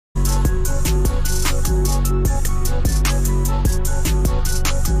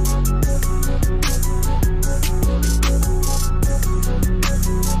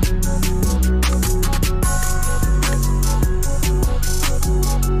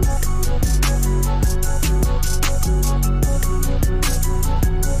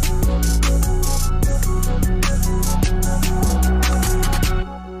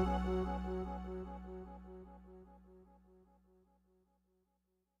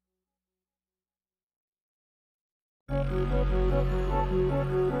It's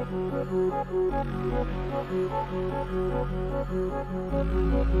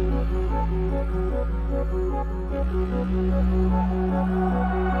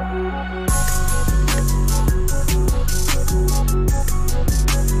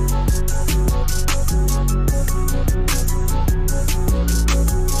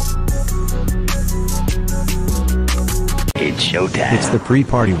showtime. It's the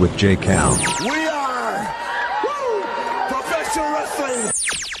pre-party with J. Cal. We are professional wrestling.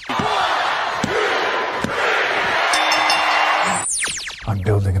 I'm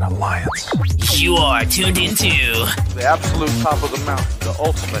building an alliance. You are tuned into the absolute top of the mountain, the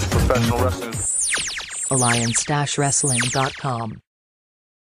ultimate professional wrestling. Alliance-wrestling.com.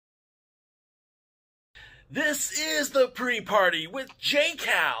 This is the pre-party with J.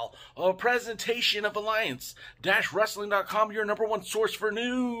 Cal, a presentation of Alliance-Wrestling.com, your number one source for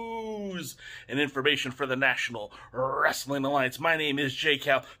news and information for the National Wrestling Alliance. My name is J.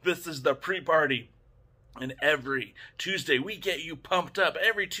 Cal. This is the pre-party. And every Tuesday, we get you pumped up.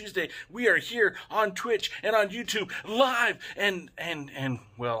 Every Tuesday, we are here on Twitch and on YouTube live. And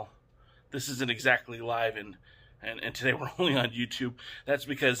well, this isn't exactly live. And today we're only on YouTube. That's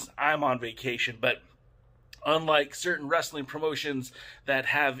because I'm on vacation. But unlike certain wrestling promotions that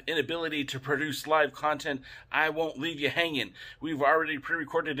have inability to produce live content, I won't leave you hanging. We've already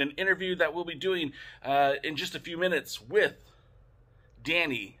pre-recorded an interview that we'll be doing in just a few minutes with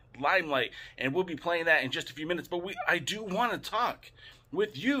Danny, Limelight, and we'll be playing that in just a few minutes. But I do want to talk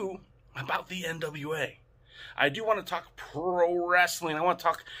with you about the NWA. I do want to talk pro wrestling. I want to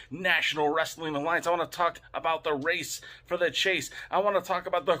talk National Wrestling Alliance. I want to talk about the race for the chase. I want to talk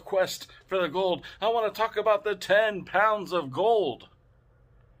about the quest for the gold. I want to talk about the 10 pounds of gold.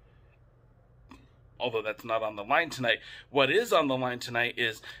 Although that's not on the line tonight. What is on the line tonight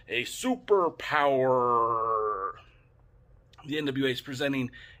is a superpower. The NWA is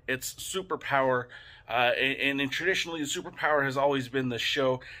presenting its superpower. And traditionally, the superpower has always been the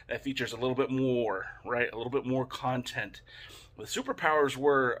show that features a little bit more, right? A little bit more content. The superpowers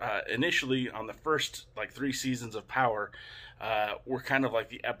were initially on the first 3 seasons of Power, were kind of like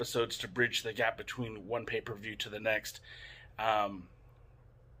the episodes to bridge the gap between one pay-per-view to the next.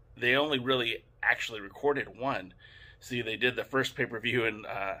 They only really actually recorded one. See, they did the first pay-per-view in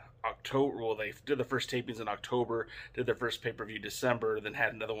October. Well, they did the first tapings in October, did their first pay-per-view December, then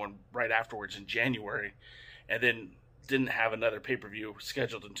had another one right afterwards in January, and then didn't have another pay-per-view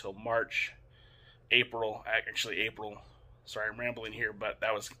scheduled until April. Sorry, I'm rambling here, but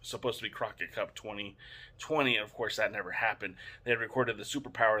that was supposed to be Crockett Cup 2020, and of course that never happened. They had recorded the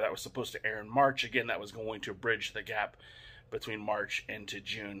Superpower that was supposed to air in March. Again, that was going to bridge the gap between March into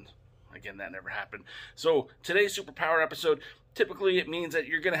June. Again, that never happened. So today's Superpower episode, typically it means that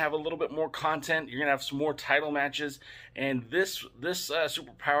you're going to have a little bit more content. You're going to have some more title matches. And this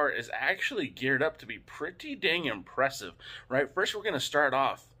Superpower is actually geared up to be pretty dang impressive, right? First, we're going to start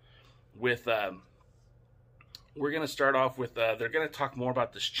off with... they're going to talk more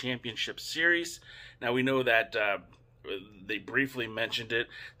about this championship series. Now, we know that they briefly mentioned it.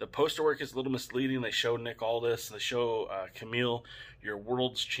 The poster work is a little misleading. They show Nick Aldis, they show Camille, your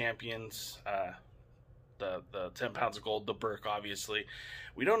world's champions, the 10 pounds of gold, the Burke, obviously.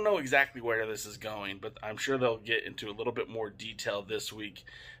 We don't know exactly where this is going, but I'm sure they'll get into a little bit more detail this week.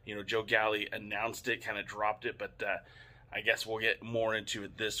 You know, Joe Galli announced it, kind of dropped it, but I guess we'll get more into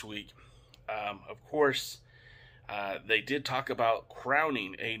it this week. Of course, they did talk about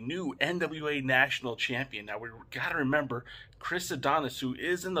crowning a new NWA national champion. Now, we got to remember, Chris Adonis, who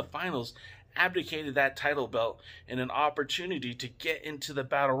is in the finals, abdicated that title belt in an opportunity to get into the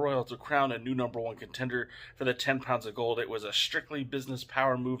Battle Royal to crown a new number one contender for the 10 pounds of gold. It was a strictly business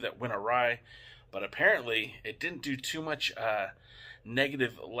power move that went awry, but apparently it didn't do too much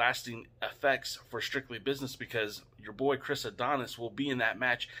negative lasting effects for strictly business, because your boy Chris Adonis will be in that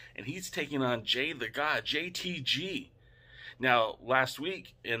match, and he's taking on Jay the God, JTG. Now, last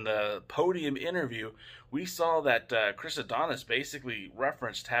week in the podium interview, we saw that Chris Adonis basically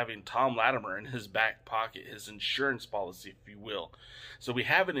referenced having Tom Latimer in his back pocket, his insurance policy, if you will. So we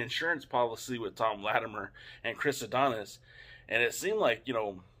have an insurance policy with Tom Latimer and Chris Adonis, and it seemed like,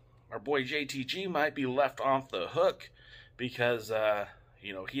 our boy JTG might be left off the hook because,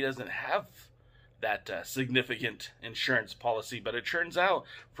 he doesn't have that significant insurance policy. But it turns out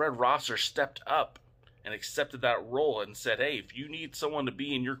Fred Rosser stepped up and accepted that role and said, hey, if you need someone to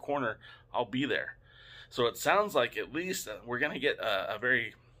be in your corner, I'll be there. So it sounds like at least we're going to get a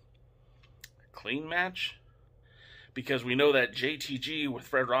very clean match, because we know that JTG with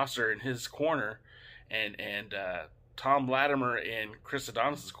Fred Rosser in his corner and Tom Latimer in Chris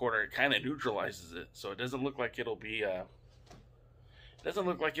Adonis' corner kind of neutralizes it, so it doesn't look like it'll be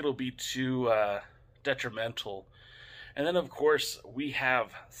too detrimental. And then, of course, we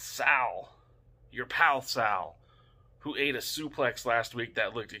have Sal, your pal Sal, who ate a suplex last week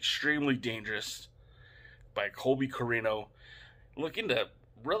that looked extremely dangerous by Colby Corino, looking to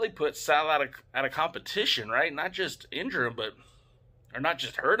really put Sal out of competition, right? Not just injure him, not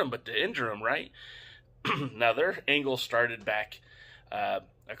just hurt him, but to injure him, right? Now, their angle started back a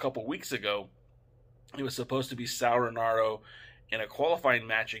couple weeks ago. It was supposed to be Sal Rinauro in a qualifying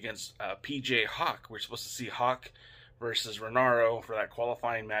match against PJ Hawk. We're supposed to see Hawk versus Rinauro for that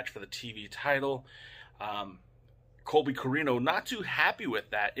qualifying match for the TV title. Colby Corino, not too happy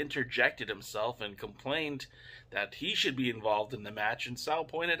with that, interjected himself and complained that he should be involved in the match. And Sal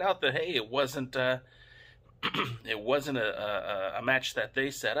pointed out that, hey, it wasn't a match that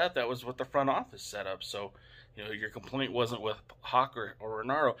they set up. That was what the front office set up. So, your complaint wasn't with Hawk or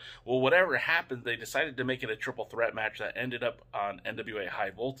Rinauro. Well, whatever happened, they decided to make it a triple threat match that ended up on NWA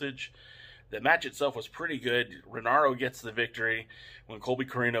High Voltage. The match itself was pretty good. Rinauro gets the victory when Colby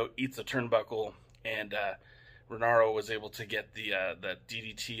Corino eats a turnbuckle, and Rinauro was able to get the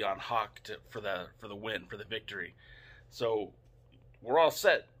DDT on Hawk for the win, for the victory. So we're all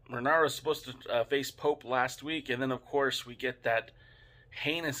set. Rinauro is supposed to face Pope last week, and then of course we get that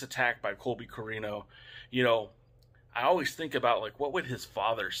heinous attack by Colby Corino. I always think about, what would his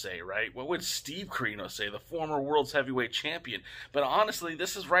father say, right? What would Steve Corino say, the former world's heavyweight champion? But honestly,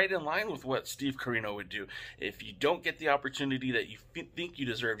 this is right in line with what Steve Corino would do. If you don't get the opportunity that you think you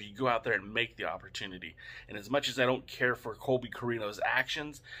deserve, you go out there and make the opportunity. And as much as I don't care for Colby Corino's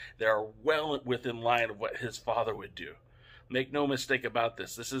actions, they are well within line of what his father would do. Make no mistake about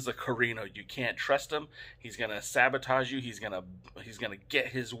this. This is a Corino. You can't trust him. He's going to sabotage you. He's going to get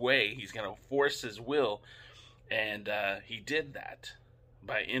his way. He's going to force his will. And he did that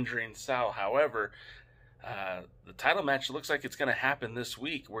by injuring Sal. However, the title match looks like it's going to happen this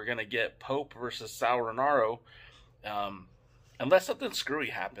week. We're going to get Pope versus Sal Rinauro, unless something screwy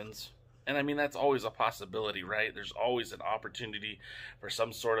happens. And I mean, that's always a possibility, right? There's always an opportunity for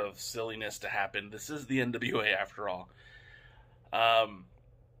some sort of silliness to happen. This is the NWA after all.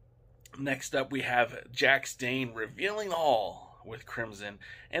 Next up, we have Jax Dane revealing all with Crimson.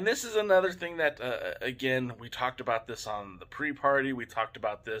 And this is another thing that, again, we talked about this on the pre-party. We talked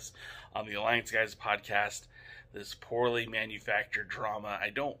about this on the Alliance Guys podcast. This poorly manufactured drama. I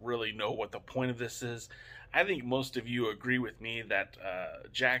don't really know what the point of this is. I think most of you agree with me that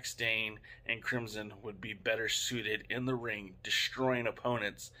Jax Dane and Crimson would be better suited in the ring, destroying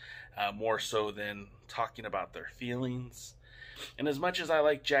opponents, more so than talking about their feelings. And as much as I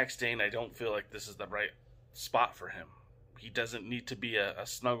like Jax Dane, I don't feel like this is the right spot for him. He doesn't need to be a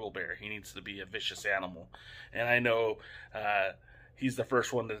snuggle bear. He needs to be a vicious animal. And I know he's the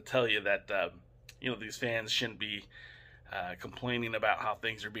first one to tell you that these fans shouldn't be complaining about how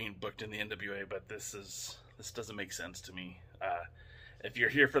things are being booked in the NWA, but this doesn't make sense to me. If you're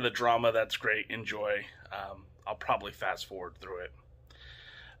here for the drama, that's great. Enjoy. I'll probably fast forward through it.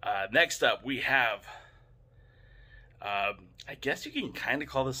 Next up, we have... I guess you can kind of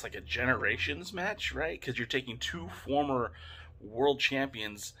call this like a generations match, right? Because you're taking two former world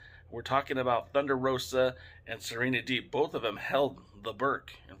champions. We're talking about Thunder Rosa and Sereena Deeb. Both of them held the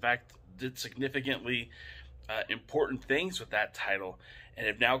Burke. In fact, did significantly important things with that title, and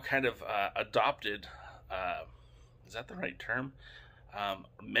have now kind of adopted, is that the right term?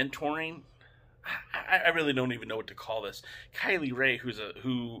 Mentoring? I really don't even know what to call this. Kylie Rae,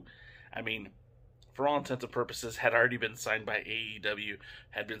 who, for all intents and purposes, had already been signed by AEW,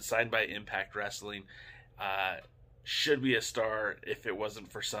 had been signed by Impact Wrestling, should be a star if it wasn't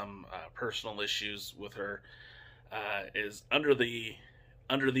for some personal issues with her, is under the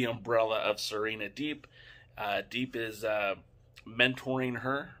umbrella of Sereena Deeb. Deeb is mentoring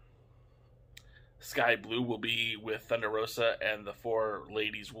her. Skye Blue will be with Thunder Rosa, and the four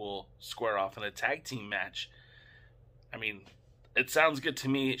ladies will square off in a tag team match. It sounds good to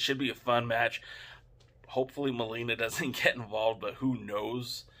me. It should be a fun match. Hopefully Melina doesn't get involved, but who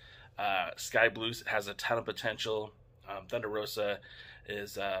knows? Skye Blue has a ton of potential. Thunder Rosa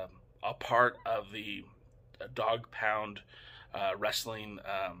is a part of the Dog Pound Wrestling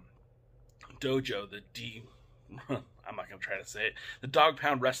Dojo, I'm not going to try to say it. The Dog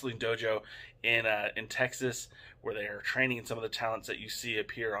Pound Wrestling Dojo in Texas, where they are training some of the talents that you see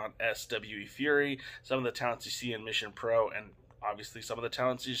appear on SWE Fury, some of the talents you see in Mission Pro, and obviously some of the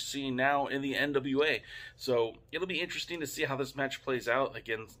talents you're seeing now in the NWA. So it'll be interesting to see how this match plays out.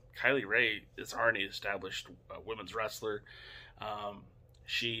 Again, Kylie Rae is already established women's wrestler.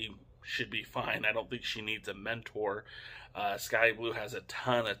 She should be fine. I don't think she needs a mentor. Skye Blue has a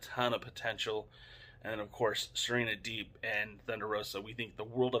ton of potential. And of course, Sereena Deeb and Thunder Rosa, we think the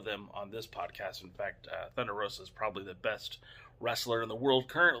world of them on this podcast. In fact, Thunder Rosa is probably the best wrestler in the world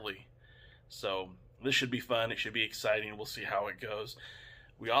currently. So this should be fun. It should be exciting. We'll see how it goes.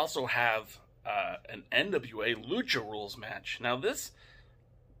 We also have an NWA Lucha Rules match. Now this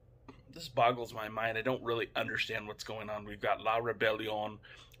boggles my mind. I don't really understand what's going on. We've got La Rebellion,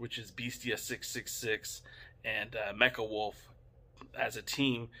 which is Bestia 666, and Mecha Wolf as a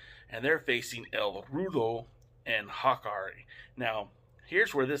team, and they're facing El Rudo and Hakari. Now,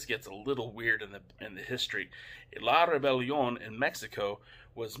 here's where this gets a little weird in the history. La Rebellion in Mexico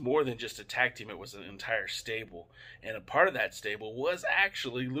was more than just a tag team. It was an entire stable, and a part of that stable was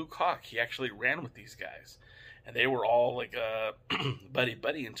actually Luke Hawk. He actually ran with these guys, and they were all like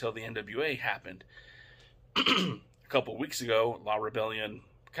buddy until the NWA happened. A couple weeks ago, La Rebellion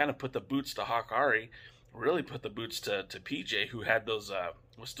kind of put the boots to Hakari, really put the boots to PJ, who had those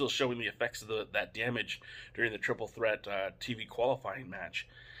was still showing the effects of that damage during the Triple Threat TV qualifying match.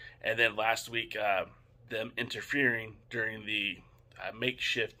 And then last week, them interfering during the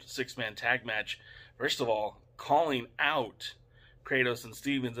makeshift six-man tag match. First of all, calling out Kratos and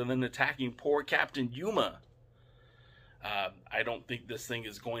Stevens, and then attacking poor Captain Yuma. I don't think this thing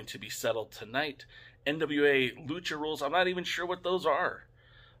is going to be settled tonight. NWA Lucha Rules, I'm not even sure what those are.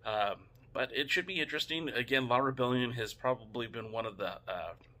 But it should be interesting. Again, La Rebellion has probably been one of the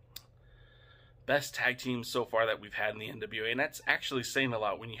best tag teams so far that we've had in the NWA. And that's actually saying a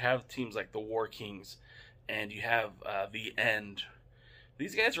lot when you have teams like the War Kings and you have The End.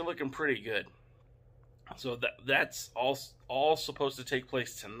 These guys are looking pretty good. So that's all supposed to take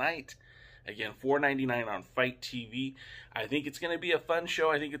place tonight. Again, $4.99 on Fight TV. I think it's going to be a fun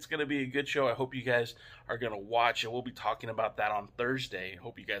show. I think it's going to be a good show. I hope you guys are going to watch, and we'll be talking about that on Thursday. I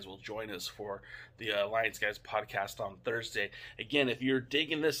hope you guys will join us for the Alliance Guys podcast on Thursday. Again, if you're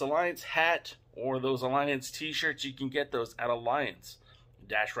digging this Alliance hat or those Alliance t-shirts, you can get those at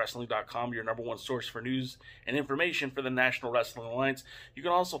Alliance-Wrestling.com, your number one source for news and information for the National Wrestling Alliance. You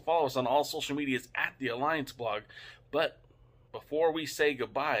can also follow us on all social medias at the Alliance blog. But before we say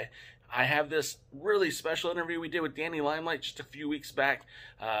goodbye, I have this really special interview we did with Danny Limelight just a few weeks back.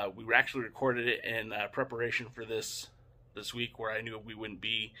 We actually recorded it in preparation for this week, where I knew we wouldn't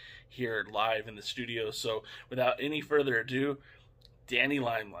be here live in the studio. So without any further ado, Danny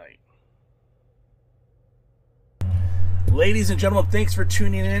Limelight. Ladies and gentlemen, thanks for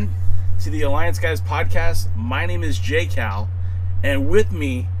tuning in to the Alliance Guys podcast. My name is J Cal, and with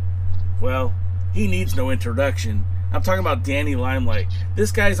me, well, he needs no introduction. I'm talking about Danny Limelight.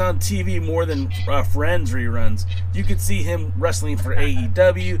 This guy's on TV more than Friends reruns. You could see him wrestling for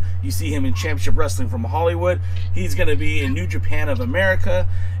AEW. You see him in Championship Wrestling from Hollywood. He's going to be in New Japan of America.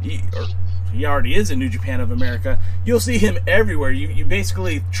 He already is in New Japan of America. You'll see him everywhere. You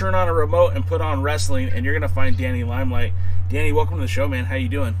basically turn on a remote and put on wrestling, and you're going to find Danny Limelight. Danny, welcome to the show, man. How you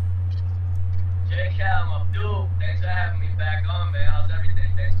doing? J Cal, my dude. Thanks for having me back on, man. How's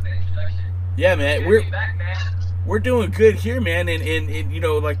everything? Thanks for the introduction. Yeah, man. We're doing good here, man, and you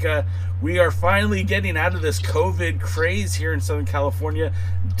know, like we are finally getting out of this COVID craze here in Southern California.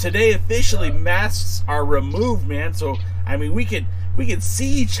 Today, officially, masks are removed, man. So, I mean, we could see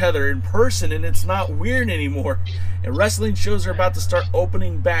each other in person, and it's not weird anymore. And wrestling shows are about to start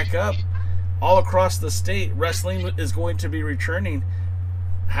opening back up all across the state. Wrestling is going to be returning.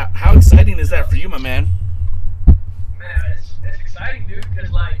 How exciting is that for you, my man? Man, it's exciting, dude,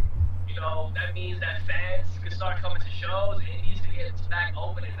 because, like, you know, that means that fans can start coming to shows, indies can get back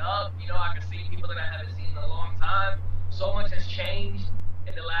opening up. You know, I can see people that I haven't seen in a long time. So much has changed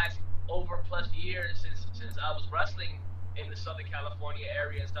in the last over plus years since I was wrestling in the Southern California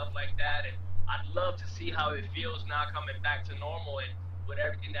area and stuff like that. And I'd love to see how it feels now coming back to normal and with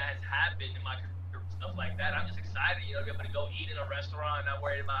everything that has happened in my career, stuff like that. I'm just excited, you know, be able to go eat in a restaurant, not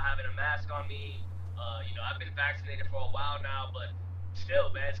worried about having a mask on me. You know, I've been vaccinated for a while now, but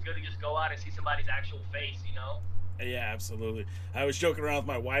still, man, it's good to just go out and see somebody's actual face, you know? Yeah, absolutely. I was joking around with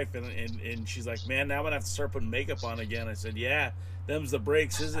my wife, and she's like, man, now I'm going to have to start putting makeup on again. I said, yeah, them's the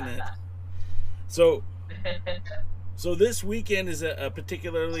breaks, isn't it? So this weekend is a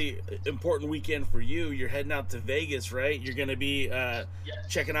particularly important weekend for you. You're heading out to Vegas, right? You're going to be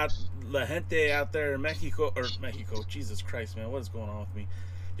checking out La Gente out there in Mexico. Jesus Christ, man, what is going on with me?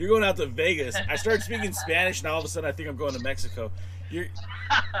 You're going out to Vegas. I started speaking Spanish, and all of a sudden I think I'm going to Mexico.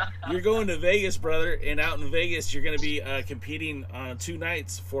 You're going to Vegas, brother, and out in Vegas you're going to be competing on 2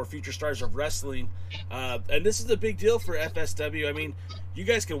 nights for Future Stars of Wrestling, and this is a big deal for FSW. I mean, you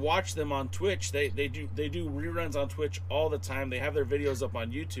guys can watch them on Twitch. They do reruns on Twitch all the time. They have their videos up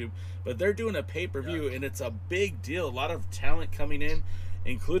on YouTube, but they're doing a pay-per-view, and it's a big deal. A lot of talent coming in,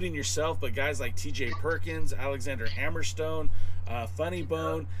 including yourself, but guys like TJ Perkins, Alexander Hammerstone, Funny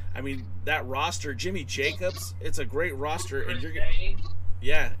Bone. I mean, that roster, Jimmy Jacobs, it's a great roster, and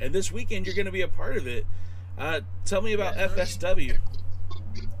and this weekend you're going to be a part of it. Tell me about FSW.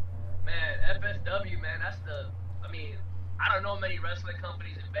 Man, FSW, man, I don't know many wrestling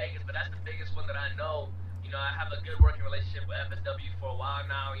companies in Vegas, but that's the biggest one that I know. You know, I have a good working relationship with FSW for a while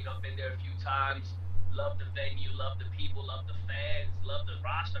now. You know, I've been there a few times. Love the venue, love the people, love the fans, love the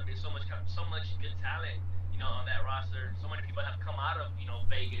roster. I mean, so much good talent, you know, on that roster. So many people have come out of, you know,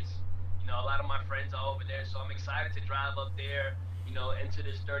 Vegas. You know, a lot of my friends are over there, so I'm excited to drive up there, you know, into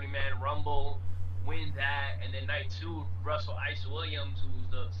this 30-man Rumble, win that, and then night 2, Russell Ice Williams, who's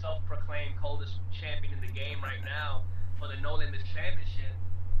the self-proclaimed coldest champion in the game right now for the No Limits Championship,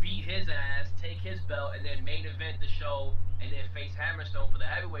 beat his ass, take his belt, and then main event the show, and then face Hammerstone for the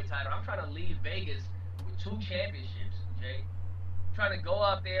heavyweight title. I'm trying to leave Vegas with 2 championships, Jay. I'm trying to go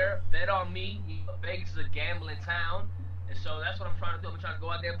out there, bet on me. Vegas is a gambling town, and so that's what I'm trying to do. I'm trying to go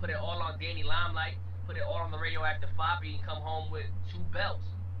out there, put it all on Danny Limelight, put it all on the Radioactive Floppy, and come home with 2 belts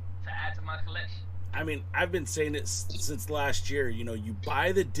to add to my collection. I mean, I've been saying it since last year. You know, you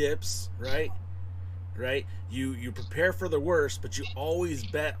buy the dips, right? You prepare for the worst, but you always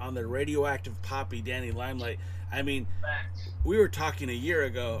bet on the Radioactive Poppy, Danny Limelight. I mean, we were talking a year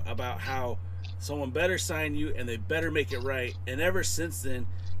ago about how someone better sign you and they better make it right, and ever since then,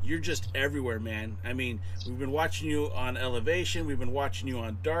 you're just everywhere, man. I mean, we've been watching you on Elevation, we've been watching you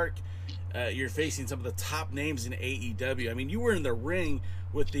on Dark. You're facing some of the top names in AEW. I mean, you were in the ring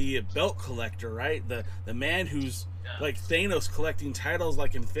with the belt collector, right? The man who's like Thanos collecting titles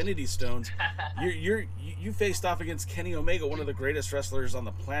like Infinity Stones. You faced off against Kenny Omega, one of the greatest wrestlers on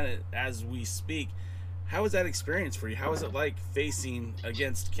the planet as we speak. How was that experience for you? How was it like facing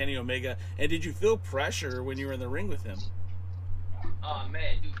against Kenny Omega? And did you feel pressure when you were in the ring with him? Oh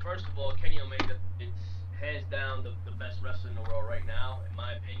man, dude, first of all, Kenny Omega is hands down the best wrestler in the world right now, in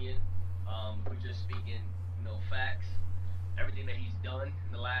my opinion. We're just speaking, you know, facts. Everything that he's done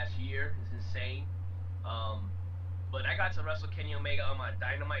in the last year is insane. But I got to wrestle Kenny Omega on my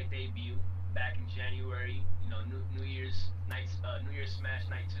Dynamite debut back in January. You know, New Year's Smash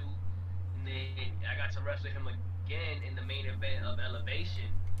Night 2, and then I got to wrestle him again in the main event of Elevation.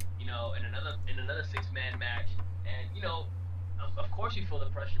 You know, in another 6-man match, and you know, of course you feel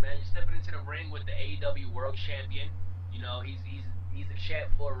the pressure, man. You're stepping into the ring with the AEW World Champion. You know, he's a champ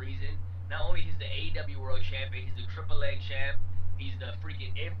for a reason. Not only he's the AEW World Champion, he's the AAA champ, he's the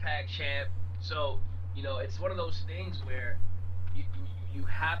freaking Impact champ. So, you know, it's one of those things where you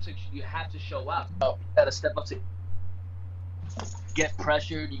have to show up. You gotta step up to get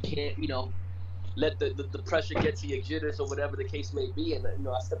pressured. You can't, you know, let the pressure get to your jitters or whatever the case may be. And you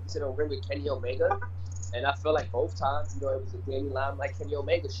know, I stepped into the ring with Kenny Omega, and I feel like both times, you know, it was a Danny Limelight Kenny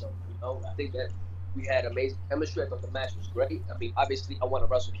Omega show. You know, I think that we had amazing chemistry. I thought the match was great. I mean, obviously, I want to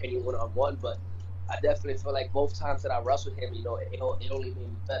wrestle Kenny one-on-one, but I definitely feel like both times that I wrestled him, you know, it only made me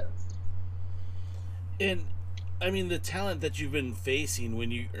better. And, I mean, the talent that you've been facing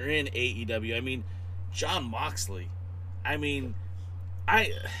when you are in AEW, I mean, Jon Moxley. I mean,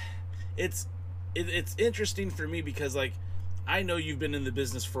 it's interesting for me because, like, I know you've been in the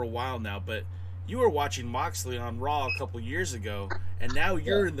business for a while now, but you were watching Moxley on Raw a couple years ago, and now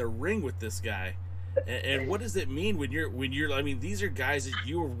you're in the ring with this guy. And what does it mean when you're? I mean, these are guys that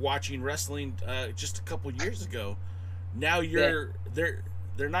you were watching wrestling just a couple years ago. Now they're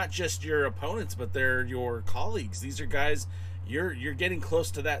not just your opponents, but they're your colleagues. These are guys you're getting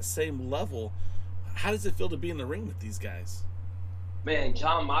close to that same level. How does it feel to be in the ring with these guys? Man,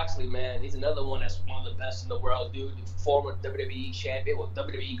 Jon Moxley, man, he's another one that's one of the best in the world, dude. Former WWE champion, well,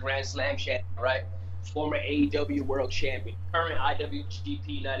 WWE Grand Slam champion, right? Former AEW World Champion, current IWGP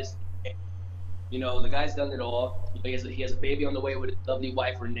United States. You know, the guy's done it all. He has a baby on the way with his lovely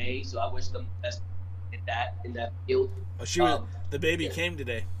wife Renee, so I wish them the best in that field. Oh, the baby came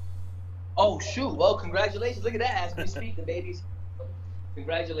today. Oh shoot! Well, congratulations! Look at that. As we speak, the babies.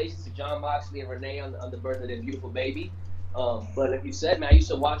 Congratulations to Jon Moxley and Renee on the birth of their beautiful baby. But like you said, man, I used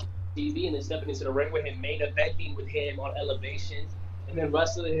to watch TV and then stepping into the ring with him, main eventing with him on Elevation, and then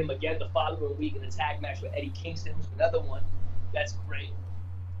wrestling him again the following week in a tag match with Eddie Kingston, who's another one that's great.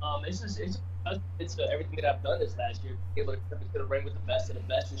 It's everything that I've done this last year, be able to step into the ring with the best of the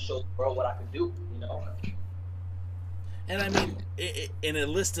best and show the world what I can do. You know. And I mean, and the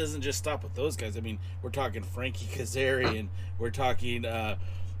list doesn't just stop with those guys. I mean, we're talking Frankie Kazarian, we're talking,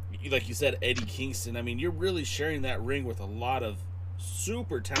 like you said, Eddie Kingston. I mean, you're really sharing that ring with a lot of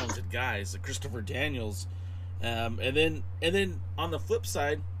super talented guys, like Christopher Daniels. And then on the flip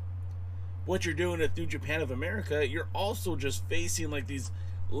side, what you're doing at New Japan of America, you're also just facing like these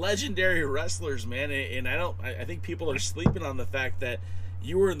legendary wrestlers, man. And I think people are sleeping on the fact that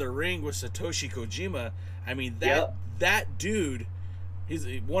you were in the ring with Satoshi Kojima. I mean, that dude, he's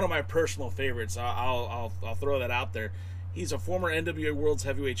one of my personal favorites. I'll throw that out there. He's a former NWA World's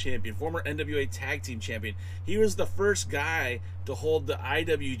Heavyweight Champion, former NWA Tag Team Champion. He was the first guy to hold the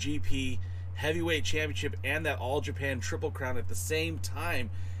IWGP Heavyweight Championship and that All Japan Triple Crown at the same time.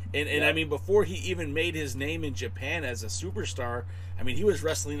 And I mean, before he even made his name in Japan as a superstar, I mean, he was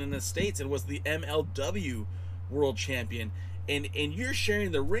wrestling in the States and was the MLW World Champion. And you're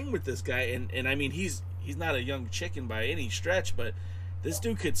sharing the ring with this guy, and I mean, he's not a young chicken by any stretch, but this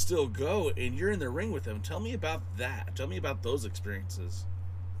dude could still go, and you're in the ring with him. Tell me about that. Tell me about those experiences.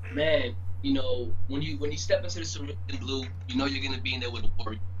 Man, you know, when you step into the Sereena Blue, you know you're gonna be in there with a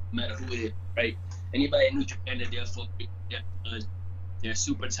warrior, no matter who it is, right? Anybody in New Japan, they're there for, they're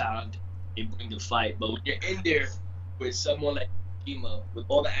super talented. They bring the fight, but when you're in there with someone like Kojima, with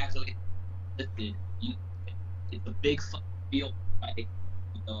all the accolades listed, you know, it's a big fucking deal, right?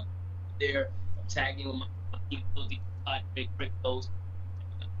 You know, there, I'm tagging with my team, big cryptos.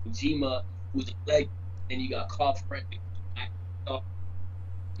 Kojima, who's a leg, then you got Carl Frederick,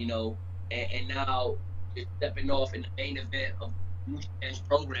 you know, and now you're stepping off in the main event of New Japan's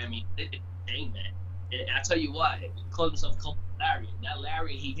programming. It's insane, man. And I tell you what, he called himself Cozy Lariat. That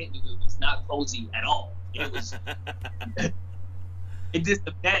Lariat he hit me with was not cozy at all. It was, it did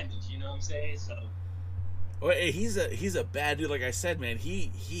the damage, you know what I'm saying? So. Well, he's a bad dude, like I said, man.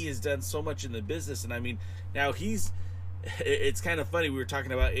 He has done so much in the business, and I mean, now it's kind of funny. We were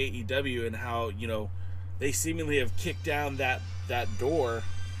talking about AEW and how, you know, they seemingly have kicked down that door,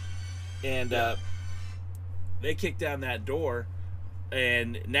 and they kicked down that door,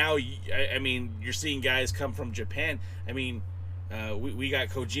 and now I mean, you're seeing guys come from Japan. I mean, we got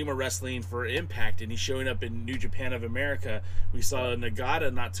Kojima wrestling for Impact, and he's showing up in New Japan of America. We saw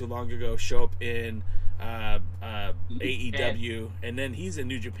Nagata not too long ago show up in AEW, and then he's in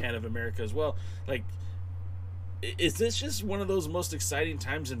New Japan of America as well. Like, is this just one of those most exciting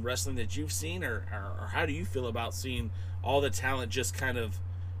times in wrestling that you've seen, or how do you feel about seeing all the talent just kind of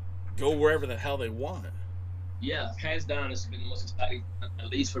go wherever the hell they want? Yeah, hands down, it's been the most exciting, at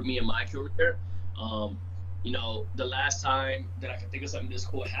least for me in my career. You know, the last time that I can think of something this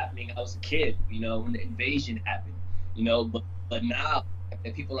cool happening, I was a kid, you know, when the invasion happened, you know, but now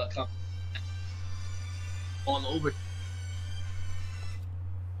that people are coming all over.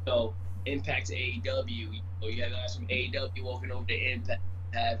 So, Impact to AEW, you know, you have guys from AEW walking over to Impact,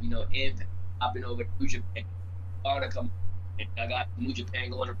 have, you know, Impact hopping over to New Japan, come, and I got New Japan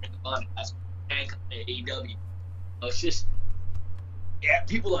going to Ring of Honor, that's coming to AEW. So it's just, yeah,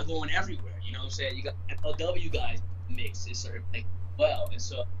 people are going everywhere, you know what I'm saying? You got MLW guys mix in certain things as well, and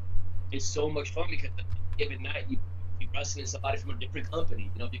so it's so much fun because given night you be wrestling somebody from a different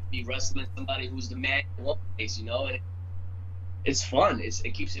company, you know, you could be wrestling somebody who's the man in one place, you know, and it's fun.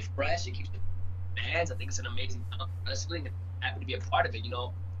 It keeps it fresh. It keeps it fans. I think it's an amazing time for wrestling, and I'm happy to be a part of it. You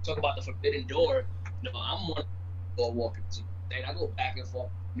know, talk about the forbidden door. You know, I'm one of the door walkers. And I go back and forth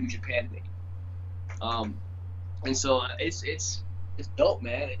New Japan. And so it's dope,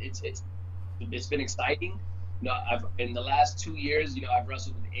 man. It's been exciting. You know, I've in the last 2 years, you know, I've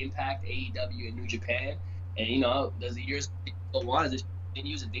wrestled with Impact, AEW, and New Japan, and you know, as the years go on, as it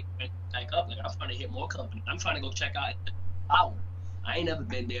continues and things back up, like I'm trying to hit more companies. I'm trying to go check out Power. I ain't never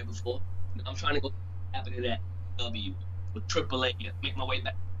been there before. You know, I'm trying to go happen to that W with AAA, make my way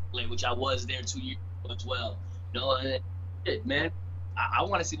back to AAA, which I was there 2 years ago as well. You know, and shit, man, I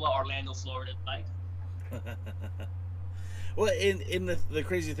want to see what Orlando, Florida is like. Well, in the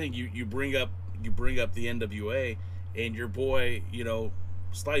crazy thing, you bring up the NWA, and your boy, you know,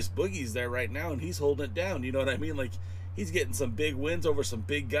 Slice Boogie's there right now, and he's holding it down. You know what I mean? Like, he's getting some big wins over some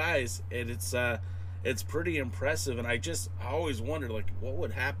big guys, and it's pretty impressive. And I always wondered, like, what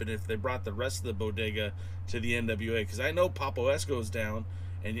would happen if they brought the rest of the bodega to the NWA? Because I know Papo Esco's down,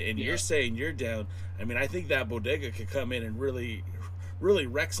 and you're saying you're down. I mean, I think that bodega could come in and really, really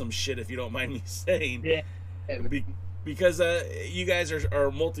wreck some shit, if you don't mind me saying. Yeah. Because you guys are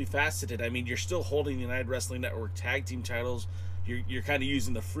multifaceted. I mean, you're still holding the United Wrestling Network tag team titles. You're kind of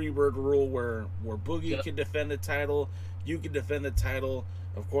using the Freebird rule where Boogie can defend the title, you can defend the title.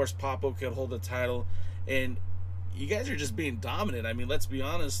 Of course, Papo could hold the title, and you guys are just being dominant. I mean, let's be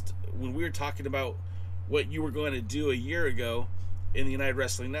honest. When we were talking about what you were going to do a year ago in the United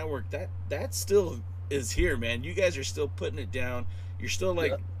Wrestling Network, that still is here, man. You guys are still putting it down. You're still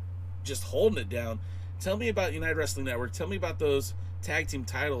just holding it down. Tell me about United Wrestling Network. Tell me about those tag team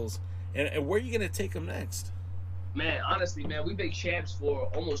titles, and where are you going to take them next? Man, honestly, man, we've been champs for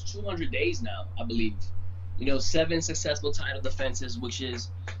almost 200 days now, I believe. 7 successful title defenses, which is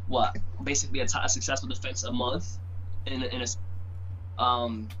what, basically a successful defense a month. And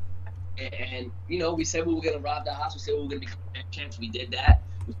we said we were gonna rob the house. We said we were gonna become champs. We did that.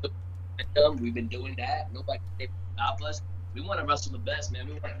 We've been doing that. Nobody can stop us. We want to wrestle the best, man.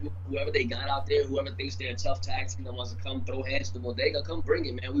 We want whoever they got out there, whoever thinks they're a tough tag team that wants to come throw hands to the bodega, come bring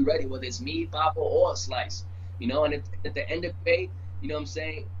it, man. We ready, whether it's me, Papo, or a Slice. And at the end of the day, you know what I'm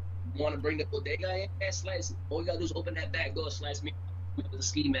saying, want to bring the bodega in, man, Slice. All you got to do is open that back door, Slice me with the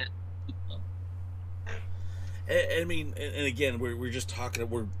ski, man. I mean, and again, we're just talking,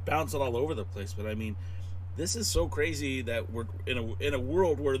 we're bouncing all over the place, but I mean, this is so crazy that we're in a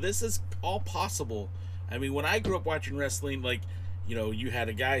world where this is all possible. I mean, when I grew up watching wrestling, like, you had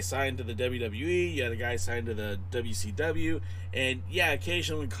a guy signed to the WWE, you had a guy signed to the WCW, and yeah,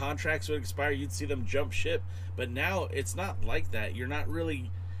 occasionally when contracts would expire, you'd see them jump ship, but now it's not like that. You're not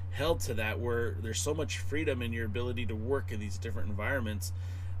really held to that, where there's so much freedom in your ability to work in these different environments.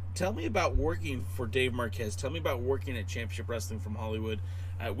 Tell me about working for Dave Marquez. Tell me about working at Championship Wrestling from Hollywood.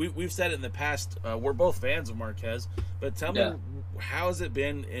 We've said it in the past. We're both fans of Marquez, but tell me, how has it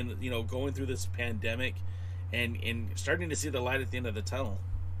been in going through this pandemic and starting to see the light at the end of the tunnel?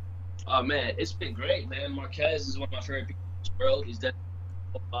 Oh man, it's been great, man. Marquez is one of my favorite people in this world. He's definitely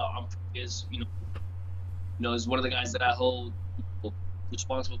is is one of the guys that I hold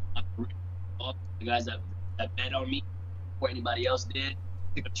responsible for my career. The guys that bet on me before anybody else did.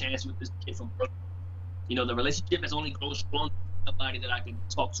 Take a chance with this kid from Brooklyn. The relationship has only grown strong. Somebody that I can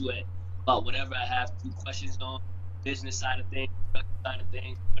talk to about whatever I have questions on, business side of things,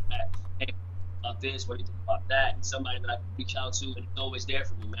 hey, about this, what do you think about that? And somebody that I can reach out to, and it's always there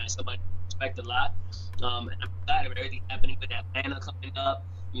for me, man. Somebody I respect a lot. And I'm excited of everything happening with Atlanta coming up.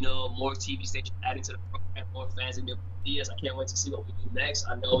 More TV stations adding to the program, more fans and ideas. I can't wait to see what we do next.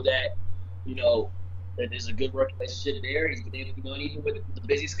 I know that, that there's a good work relationship there. He's been able, even with the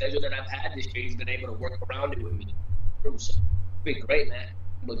busy schedule that I've had this year, he's been able to work around it with me. So it's been great, man.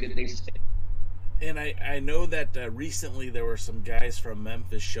 But good things to say. And I know that recently there were some guys from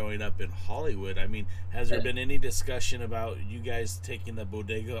Memphis showing up in Hollywood. I mean, has there been any discussion about you guys taking the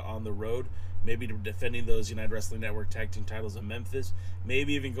bodega on the road, maybe defending those United Wrestling Network tag team titles in Memphis,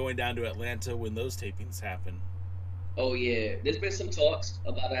 maybe even going down to Atlanta when those tapings happen? Oh yeah, there's been some talks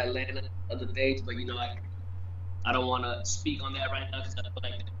about Atlanta other days, but I don't want to speak on that right now because I feel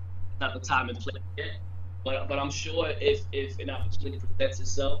like it's not the time and place yet. But I'm sure if an opportunity presents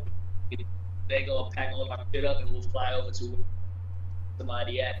itself, they go pack all of our shit up and we'll fly over to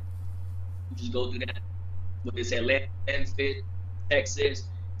somebody at. We just go do that. Whether it's Atlanta, Memphis, Texas,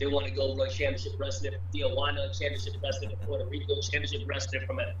 they want to go run championship wrestling, Tijuana, championship wrestling, Puerto Rico, championship wrestling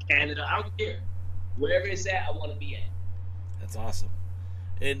from Canada. I don't care. Wherever it's at, I want to be at. That's awesome.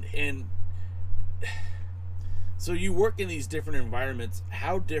 And so you work in these different environments.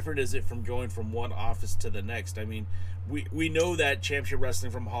 How different is it from going from one office to the next? I mean, we know that Championship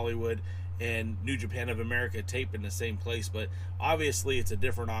Wrestling from Hollywood and New Japan of America tape in the same place, but obviously it's a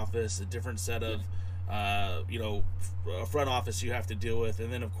different office, a different set of a front office you have to deal with,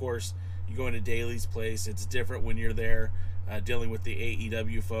 and then of course you go into Daly's place. It's different when you're there dealing with the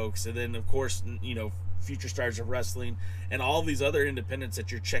AEW folks, and then of course Future Stars of Wrestling and all these other independents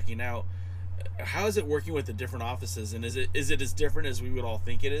that you're checking out. How is it working with the different offices, and is it as different as we would all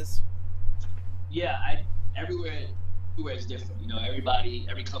think it is? Yeah, everywhere is different.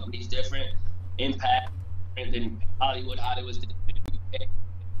 Every company is different. Impact, and then Hollywood's different.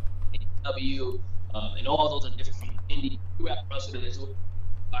 AEW, and all those are different from indie. You have wrestling in this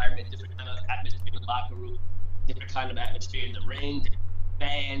environment, different kind of atmosphere in the locker room, different kind of atmosphere in the ring, different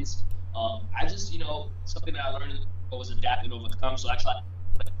fans. I just, something that I learned was adapt and overcome. So I try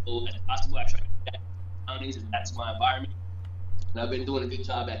as possible. I try to adapt surroundings and adapt to my environment. And I've been doing a good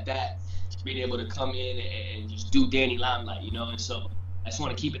job at that, being able to come in and just do Danny Limelight, and so I just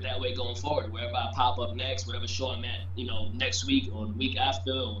want to keep it that way going forward. Wherever I pop up next, whatever show I'm at, next week or the week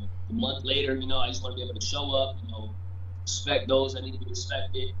after or a month later, I just want to be able to show up, respect those that need to be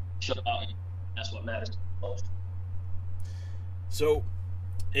respected, show out, and that's what matters most. So,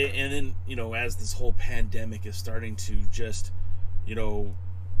 and then, as this whole pandemic is starting to just,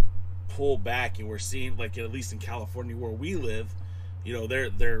 pull back, and we're seeing, like, at least in California where we live, you know,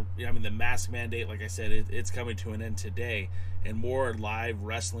 I mean, the mask mandate, like I said, it's coming to an end today, and more live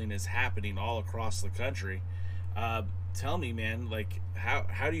wrestling is happening all across the country. Tell me, man, like,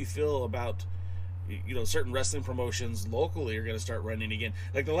 how do you feel about, you know, certain wrestling promotions locally are going to start running again?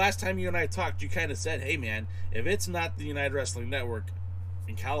 Like the last time you and I talked, you kind of said, hey man, if it's not the United Wrestling Network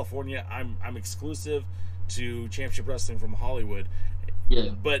in California, I'm exclusive to Championship Wrestling from Hollywood. Yeah.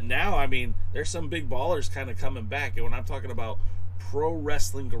 But now, I mean, there's some big ballers kind of coming back, and when I'm talking about Pro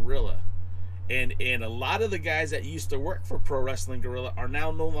Wrestling Guerrilla, and a lot of the guys that used to work for Pro Wrestling Guerrilla are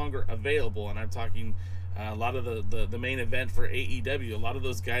now no longer available, and I'm talking a lot of the main event for AEW, a lot of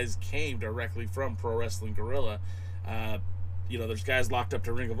those guys came directly from Pro Wrestling Guerrilla. You know, there's guys locked up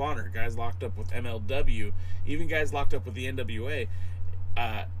to Ring of Honor, guys locked up with MLW, even guys locked up with the NWA.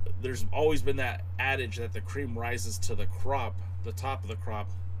 There's always been that adage that the cream rises to the top of the crop.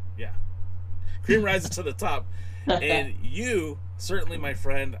 Yeah. Cream rises to the top. And you, certainly, my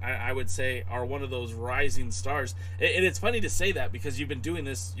friend, I would say, are one of those rising stars. And it's funny to say that because you've been doing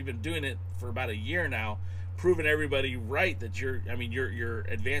it for about a year now, proving everybody right that you're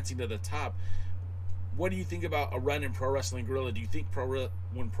advancing to the top. What do you think about a run in Pro Wrestling Guerrilla? Do you think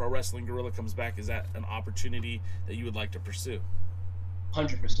when Pro Wrestling Guerrilla comes back, is that an opportunity that you would like to pursue?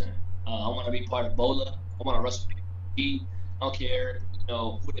 100%. I want to be part of Bola. I want to wrestle people. I don't care, you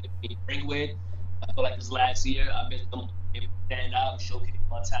know, who they bring with. I feel like this last year I've been able to stand out and showcase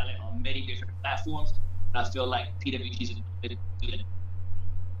my talent on many different platforms. And I feel like PWG is a bit to it.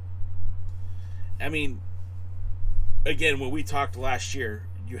 I mean, again, when we talked last year,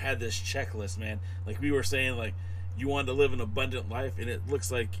 you had this checklist, man. Like we were saying, like you wanted to live an abundant life, and it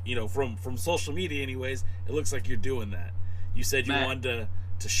looks like, you know, from social media anyways, it looks like you're doing that. You said you wanted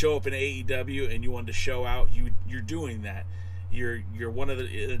to show up in AEW and you wanted to show out. You're doing that. You're one of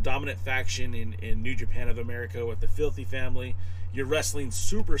the dominant faction in New Japan of America with the Filthy family. You're wrestling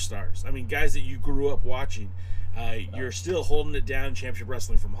superstars. I mean, guys that you grew up watching. You're still holding it down, Championship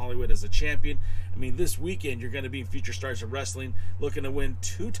Wrestling from Hollywood as a champion. I mean, this weekend you're going to be in Future Stars of Wrestling, looking to win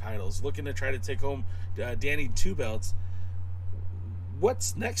 2 titles, looking to try to take home Danny 2 belts.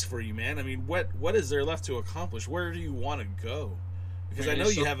 What's next for you, man? I mean, what is there left to accomplish? Where do you want to go? Because I know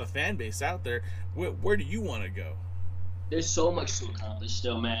you have a fan base out there. Where do you want to go? There's so much to accomplish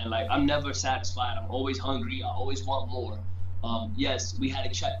still, man. Like, I'm never satisfied. I'm always hungry. I always want more. Yes, we had a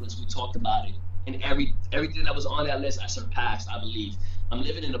checklist. We talked about it. And everything that was on that list, I surpassed, I believe. I'm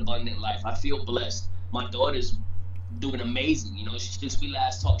living an abundant life. I feel blessed. My daughter's doing amazing. You know, since we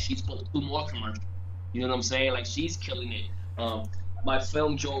last talked, she's booked 2 more commercials. You know what I'm saying? Like, she's killing it. My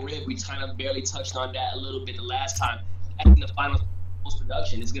film, Joe Rib, we kind of barely touched on that a little bit the last time. I think the final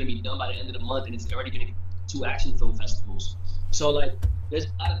post-production is going to be done by the end of the month, and it's already going to 2 action film festivals. So, like, there's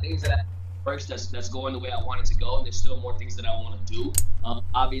a lot of things that works that's going the way I want it to go, and there's still more things that I want to do.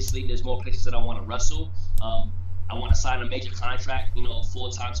 Obviously, there's more places that I want to wrestle. I want to sign a major contract, you know,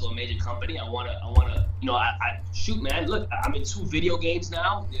 full-time to a major company. I want to, you know, shoot, man, look, I'm in 2 video games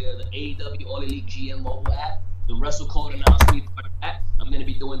now. The AEW All Elite GM mobile app. The Wrestle Code announced me part of that. I'm going to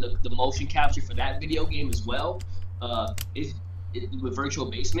be doing the motion capture for that video game as well. With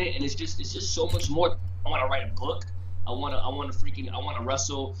Virtual Basement, and it's just so much more. I want to write a book. I want to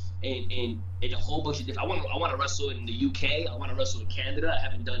wrestle in a whole bunch of different. I want to wrestle in the UK. I want to wrestle in Canada. I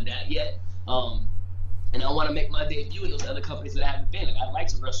haven't done that yet. And I want to make my debut in those other companies that I haven't been. Like, I'd like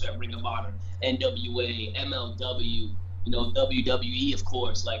to wrestle at Ring of Honor, NWA, MLW, you know, WWE, of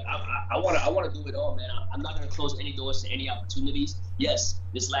course. Like, I want to do it all, man. I'm not going to close any doors to any opportunities. Yes,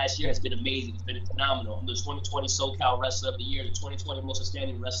 this last year has been amazing. It's been phenomenal. I'm the 2020 SoCal Wrestler of the Year, the 2020 Most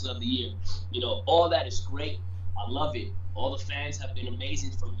Outstanding Wrestler of the Year. You know, all that is great. I love it. All the fans have been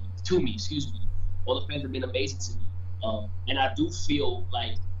amazing to me. All the fans have been amazing to me. And I do feel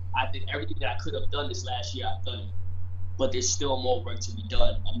like I did everything that I could have done this last year. I've done it. But there's still more work to be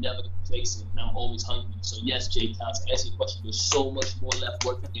done. I'm never complacent, and I'm always hungry. So yes, Jay, to answer your question, there's so much more left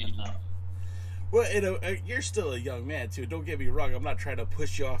work to get done. Well, you're still a young man, too. Don't get me wrong. I'm not trying to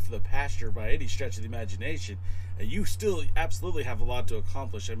push you off the pasture by any stretch of the imagination. You still absolutely have a lot to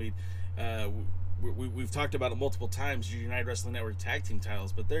accomplish. I mean, we've talked about it multiple times, your United Wrestling Network tag team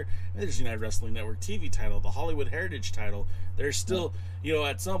titles, but there's United Wrestling Network TV title, the Hollywood Heritage title. There's still, you know,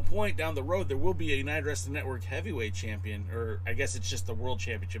 at some point down the road, there will be a United Wrestling Network heavyweight champion, or I guess it's just the World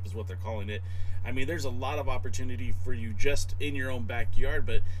Championship is what they're calling it. I mean, there's a lot of opportunity for you just in your own backyard,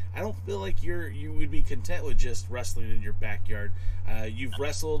 but I don't feel like you would be content with just wrestling in your backyard. You've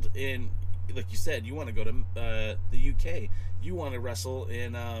wrestled in, like you said, you want to go to the UK. You want to wrestle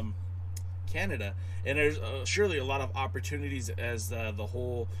in Canada, and there's surely a lot of opportunities as the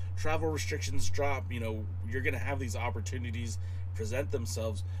whole travel restrictions drop. You know, you're going to have these opportunities present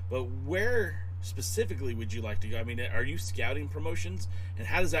themselves. But where specifically would you like to go? I mean, are you scouting promotions, and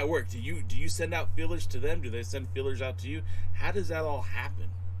how does that work? Do you send out feelers to them? Do they send feelers out to you? How does that all happen?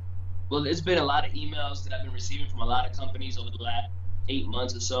 Well, it's been a lot of emails that I've been receiving from a lot of companies over the last 8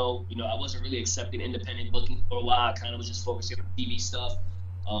 months or so. I wasn't really accepting independent booking for a while. I kind of was just focusing on TV stuff.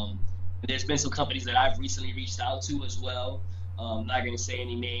 There's been some companies that I've recently reached out to as well. I'm not going to say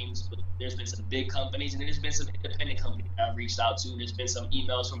any names, but there's been some big companies, and there's been some independent companies that I've reached out to. There's been some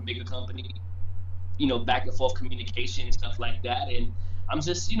emails from bigger companies, back and forth communication and stuff like that. And I'm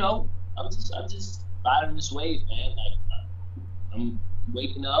just riding this wave, man. I'm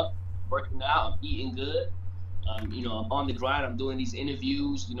waking up, working out, I'm eating good. I'm on the grind. I'm doing these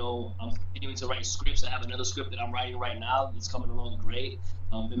interviews. I'm continuing to write scripts. I have another script that I'm writing right now. It's coming along great.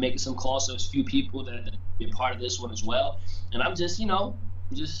 Been making some calls to a few people that have been part of this one as well. And I'm just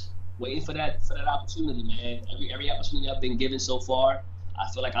waiting for that opportunity, man. Every opportunity I've been given so far, I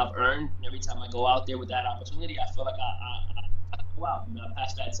feel like I've earned. And every time I go out there with that opportunity, I feel like I go out. I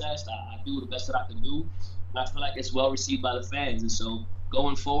pass that test. I do the best that I can do. And I feel like it's well received by the fans. And so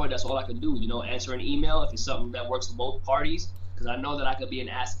going forward, that's all I can do. Answer an email if it's something that works for both parties, because I know that I could be an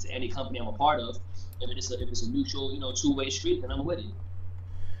asset to any company I'm a part of. If it's a mutual, two-way street, then I'm with it.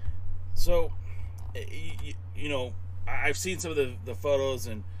 So, I've seen some of the photos,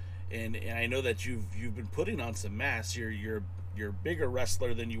 and I know that you've been putting on some mass. You're a bigger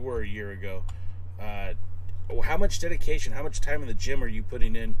wrestler than you were a year ago. How much dedication, how much time in the gym are you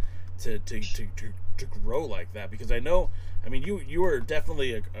putting in to grow like that? Because you were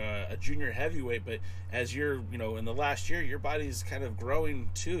definitely a junior heavyweight, but as you're in the last year, your body's kind of growing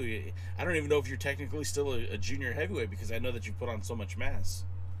too. I don't even know if you're technically still a junior heavyweight, because I know that you put on so much mass.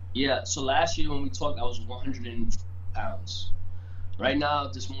 Yeah, so last year when we talked, I was 100 pounds. Right now,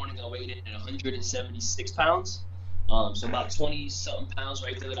 this morning, I weighed in at 176 pounds. So about 20-something pounds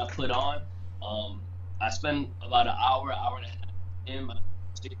right there that I put on. I spend about an hour and a half in my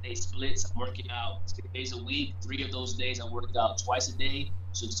 6-day splits. I'm working out 6 days a week. 3 of those days I work out twice a day.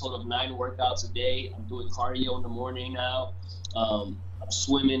 So it's a total of 9 workouts a day. I'm doing cardio in the morning now. I'm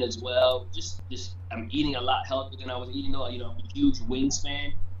swimming as well. Just I'm eating a lot healthier than I was eating. I'm a huge wings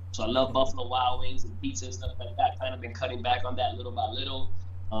fan. So I love Buffalo Wild Wings and pizza and stuff like that. Kind of been cutting back on that little by little.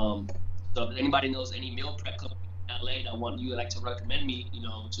 So if anybody knows any meal prep company in LA, I want you to recommend me,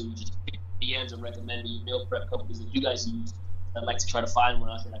 to just pick DMs and recommend me meal prep companies that you guys use. I'd like to try to find one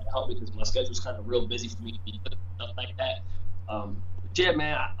out there that can help me, because my schedule's kind of real busy for me to be doing stuff like that. Yeah,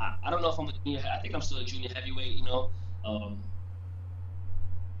 man, I don't know if I'm a junior. I think I'm still a junior heavyweight.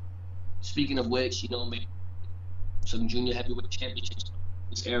 Speaking of which, maybe some junior heavyweight championships in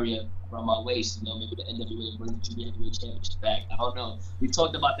this area around my waist. Maybe the NWA bring the junior heavyweight championship back. I don't know. We've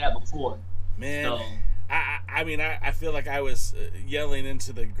talked about that before. Man. So, I feel like I was yelling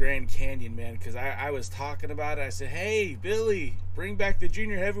into the Grand Canyon, man, because I was talking about it. I said, hey, Billy, bring back the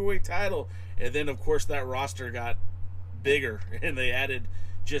junior heavyweight title. And then, of course, that roster got bigger, and they added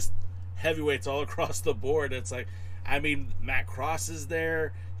just heavyweights all across the board. It's like, Matt Cross is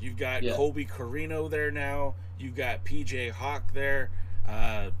there. You've got Colby Corino there now. You've got PJ Hawk there.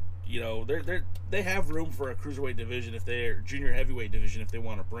 They have room for a cruiserweight division, junior heavyweight division, if they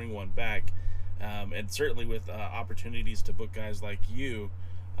want to bring one back. And certainly with opportunities to book guys like you,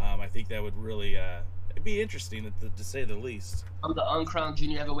 I think that would really be interesting, to say the least. I'm the uncrowned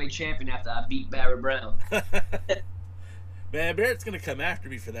junior heavyweight champion after I beat Barrett Brown. Man, Barrett's going to come after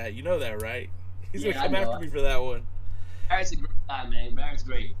me for that. You know that, right? He's going to come after me for that one. Barrett's a great guy, man. Barrett's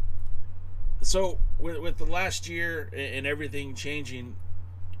great. So with the last year and everything changing,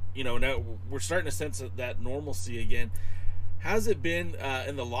 now we're starting to sense that normalcy again. How's it been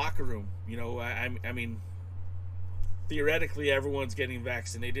in the locker room? Theoretically, everyone's getting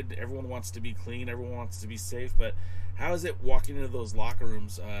vaccinated. Everyone wants to be clean. Everyone wants to be safe. But how is it walking into those locker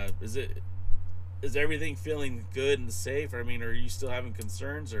rooms? Is everything feeling good and safe? Are you still having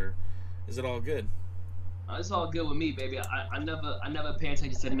concerns, or is it all good? It's all good with me, baby. I never pay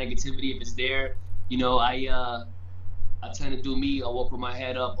attention to the negativity if it's there. I tend to do me. I walk with my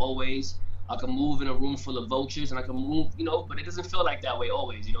head up always. I can move in a room full of vultures, and I can move, but it doesn't feel like that way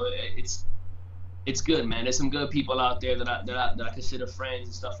always. It's good, man. There's some good people out there that I consider friends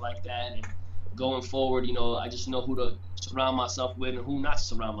and stuff like that. And going forward, I just know who to surround myself with and who not to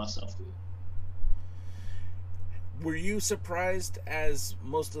surround myself with. Were you surprised, as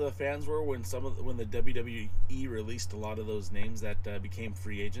most of the fans were, when the WWE released a lot of those names that became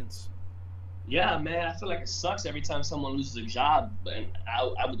free agents? Yeah, man, I feel like it sucks every time someone loses a job. And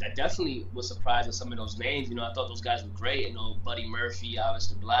I definitely was surprised at some of those names. I thought those guys were great. Buddy Murphy,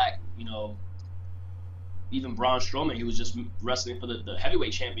 Aleister Black, even Braun Strowman, he was just wrestling for the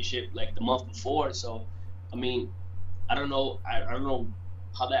heavyweight championship like the month before. So, I mean, I don't know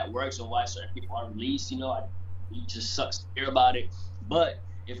how that works or why certain people are released. You just sucks to hear about it. But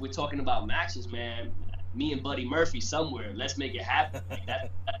if we're talking about matches, man, me and Buddy Murphy somewhere, let's make it happen. Like that's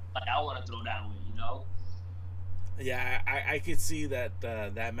like I want to throw down with, Yeah, I could see that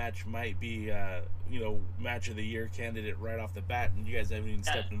that match might be, match of the year candidate right off the bat, and you guys haven't even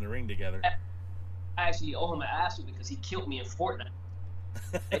stepped in the ring together. I actually owe him an ass because he killed me in Fortnite.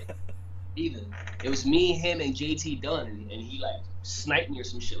 Even it was me, him, and JT Dunn, and he like sniped me or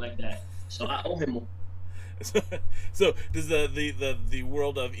some shit like that. So I owe him more. So does the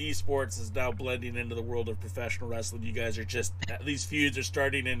world of esports is now blending into the world of professional wrestling? You guys are just, these feuds are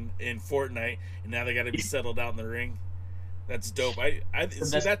starting in Fortnite, and now they got to be settled out in the ring. That's dope. I see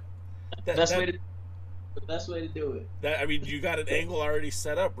the best way to do it. That, I mean, you got an angle already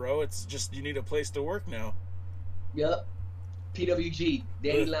set up, bro. It's just you need a place to work now. Yep. PWG,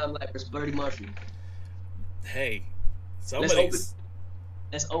 Danny Limelight versus Buddy Murphy. Hey,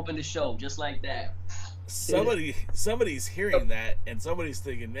 let's open the show just like that. Somebody's hearing that, and somebody's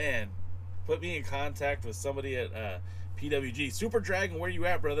thinking, man, put me in contact with somebody at PWG. Super Dragon, where you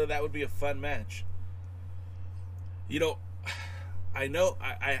at, brother? That would be a fun match. I know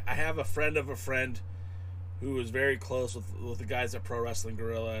I have a friend of a friend who was very close with the guys at Pro Wrestling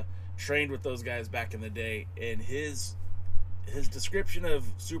Guerrilla, trained with those guys back in the day, and his description of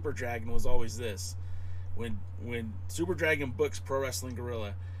Super Dragon was always this: when Super Dragon books Pro Wrestling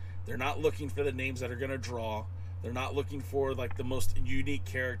Guerrilla, they're not looking for the names that are going to draw. They're not looking for like the most unique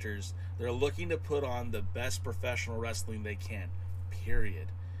characters. They're looking to put on the best professional wrestling they can, period.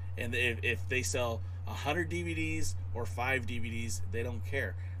 And if they sell 100 DVDs or 5 DVDs, they don't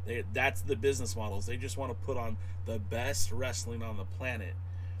care. That's the business models. They just want to put on the best wrestling on the planet.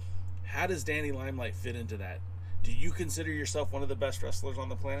 How does Danny Limelight fit into that? Do you consider yourself one of the best wrestlers on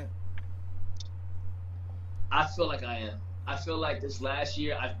the planet? I feel like I am. I feel like this last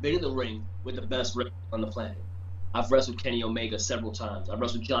year I've been in the ring with the best wrestler on the planet. I've wrestled Kenny Omega several times. I've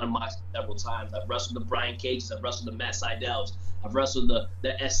wrestled John Moxley several times. I've wrestled the Brian Cages. I've wrestled the Matt Seidels. I've wrestled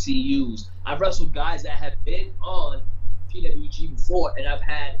the SCUs. I've wrestled guys that have been on PWG before, and I've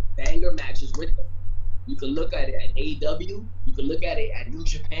had banger matches with them. You can look at it at AEW. You can look at it at New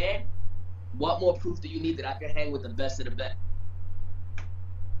Japan. What more proof do you need that I can hang with the best of the best?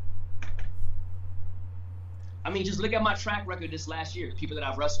 I mean, just look at my track record this last year. People that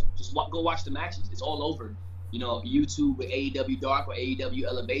I've wrestled. Just go watch the matches. It's all over. YouTube with AEW Dark or AEW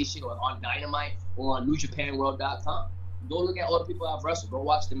Elevation or on Dynamite or on NewJapanWorld.com. Go look at all the people I've wrestled. Go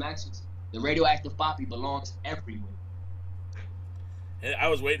watch the matches. The radioactive poppy belongs everywhere. And I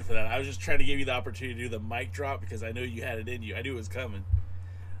was waiting for that. I was just trying to give you the opportunity to do the mic drop because I knew you had it in you. I knew it was coming.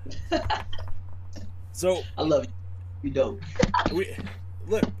 So I love you. You dope.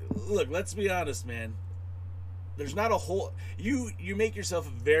 Look. Let's be honest, man. There's not a whole. You make yourself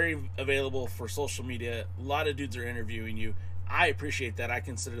very available for social media. A lot of dudes are interviewing you. I appreciate that. I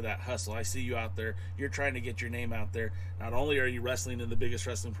consider that hustle. I see you out there. You're trying to get your name out there. Not only are you wrestling in the biggest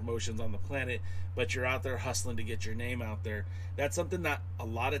wrestling promotions on the planet, but you're out there hustling to get your name out there. That's something that a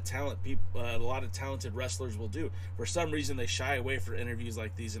lot of talented wrestlers will do. For some reason, they shy away from interviews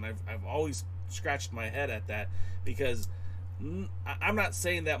like these, and I've always scratched my head at that because I'm not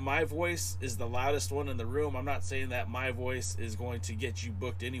saying that my voice is the loudest one in the room. I'm not saying that my voice is going to get you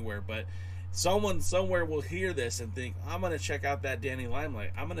booked anywhere, but someone somewhere will hear this and think, I'm going to check out that Danny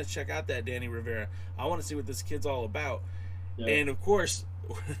Limelight. I'm going to check out that Danny Rivera. I want to see what this kid's all about. Yeah. And, of course,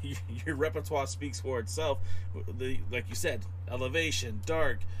 your repertoire speaks for itself. Like you said, Elevation,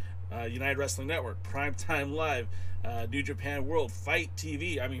 Dark, United Wrestling Network, Primetime Live, New Japan World, Fight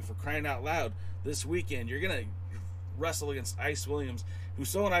TV. I mean, for crying out loud, this weekend you're going to wrestle against Ice Williams, who's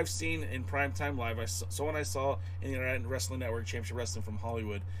someone I've seen in Primetime Live. Someone I saw in the United Wrestling Network Championship Wrestling from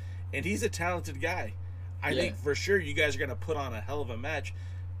Hollywood. And he's a talented guy. I think for sure you guys are gonna put on a hell of a match.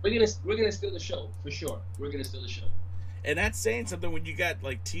 We're gonna steal the show for sure. We're gonna steal the show. And that's saying something when you got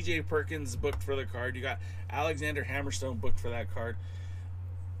like TJ Perkins booked for the card, you got Alexander Hammerstone booked for that card.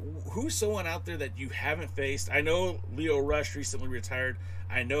 Who's someone out there that you haven't faced? I know Leo Rush recently retired.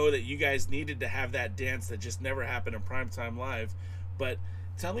 I know that you guys needed to have that dance that just never happened in Primetime Live. But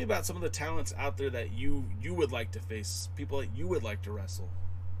tell me about some of the talents out there that you would like to face, people that you would like to wrestle.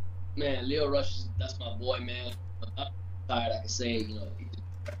 Man, Leo Rush, that's my boy, man. I'm tired, I can say,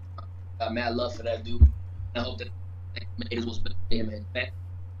 got mad love for that dude. I hope that made it was better for him, man.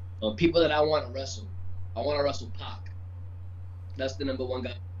 People that I want to wrestle. I want to wrestle Pac. That's the number one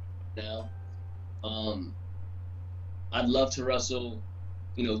guy now. I'd love to wrestle,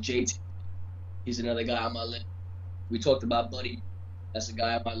 JT. He's another guy on my list. We talked about Buddy. That's a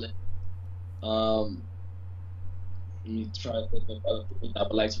guy on my list. Let me try to think of other people that I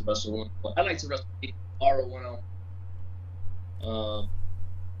would like to wrestle. I like to wrestle Aro one-on.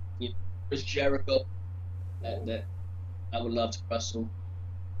 Chris Jericho. That I would love to wrestle.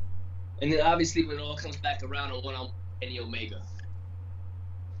 And then obviously when it all comes back around on one-on-one, Kenny Omega.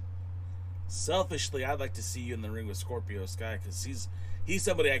 Selfishly, I'd like to see you in the ring with Scorpio Sky, because he's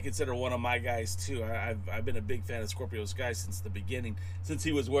somebody I consider one of my guys too. I've been a big fan of Scorpio Sky since the beginning, since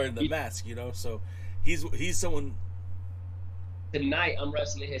he was wearing the mask, you know. So he's someone. Tonight I'm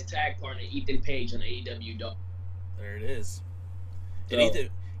wrestling his tag partner Ethan Page on AEW Dark. There it is. So,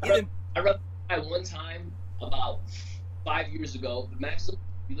 and I wrestled one time about 5 years ago. The match,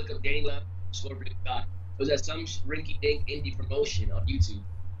 you look up Danny Lamb, Scorpio Sky. It was at some rinky-dink indie promotion on YouTube.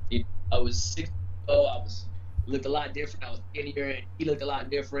 I was 6 years ago. Looked a lot different. I was skinnier, and he looked a lot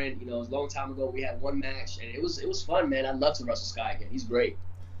different. You know, it was a long time ago. We had one match, and it was fun, man. I'd love to wrestle Skye again. He's great.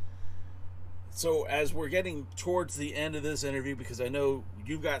 So as we're getting towards the end of this interview, because I know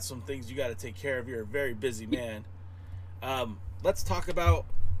you've got some things you got to take care of. You're a very busy man. Let's talk about,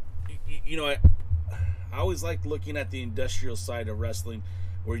 you know, I always like looking at the industrial side of wrestling,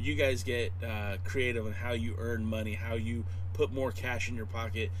 where you guys get creative on how you earn money, how you put more cash in your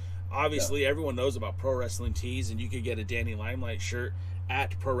pocket. Obviously, everyone knows about Pro Wrestling Tees, and you could get a Danny Limelight shirt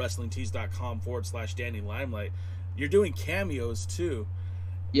at prowrestlingtees.com/Danny Limelight. You're doing cameos too.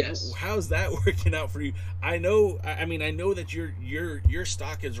 Yes. How's that working out for you? I know that your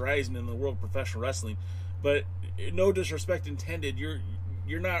stock is rising in the world of professional wrestling, but no disrespect intended, you're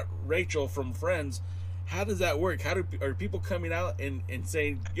not Rachel from Friends. How does that work? Are people coming out and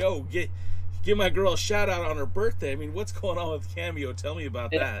saying, "Yo, give my girl a shout out on her birthday"? I mean, what's going on with Cameo? Tell me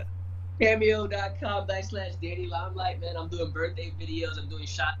about that. Cameo.com/Danny Limelight, man. I'm doing birthday videos. I'm doing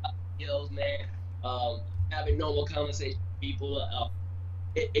shout out videos, man. Having normal conversation with people.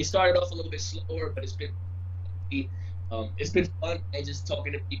 It started off a little bit slower, but it's been fun, and just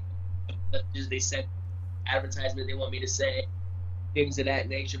talking to people. They sent advertisement they want me to say, things of that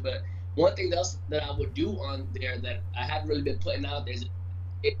nature. But one thing else that I would do on there that I haven't really been putting out there is,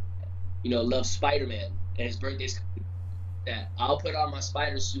 loves Spider-Man, and his birthday's coming. That I'll put on my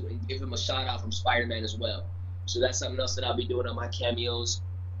spider suit and give him a shout out from Spider-Man as well. So that's something else that I'll be doing on my cameos.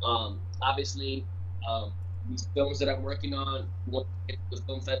 Obviously, these films that I'm working on, want to get to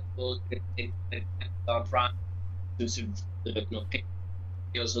film festivals, on Prime, pick,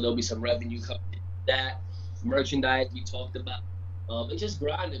 so there'll be some revenue coming in that. Merchandise we talked about, and just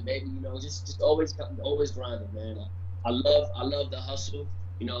grinding, baby. Just always grinding, man. I love the hustle.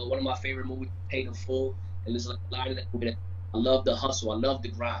 One of my favorite movies, Paid in Full, and there's a line in that movie that I love the hustle. I love the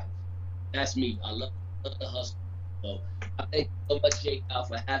grind. That's me. I love the hustle. So I thank you so much, Jake,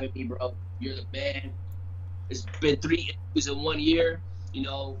 for having me, bro. You're the man. It's been 3 interviews in 1 year.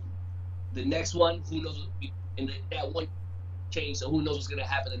 The next one, who knows? And that one changed, so who knows what's gonna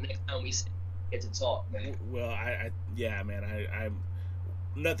happen the next time we get to talk, man. Well, I'm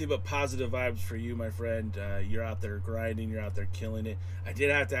nothing but positive vibes for you, my friend. You're out there grinding. You're out there killing it. I did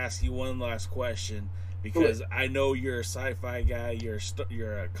have to ask you one last question, because I know you're a sci-fi guy. You're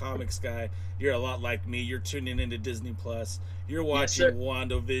a comics guy. You're a lot like me. You're tuning into Disney Plus. You're watching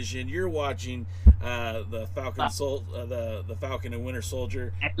WandaVision. You're watching the Falcon the Falcon and Winter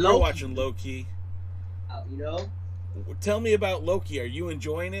Soldier. You're watching Loki. Tell me about Loki. Are you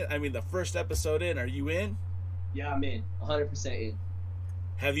enjoying it? I mean, the first episode in. Are you in? Yeah, I'm in. 100% in.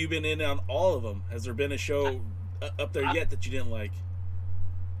 Have you been in on all of them? Has there been a show up there yet that you didn't like?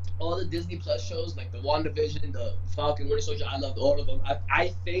 All the Disney Plus shows, like the WandaVision, the Falcon, Winter Soldier, I loved all of them. I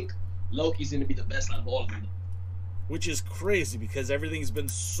think Loki's going to be the best out of all of them. Which is crazy, because everything's been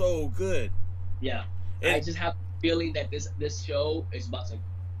so good. Yeah. And I just have a feeling that this show is about to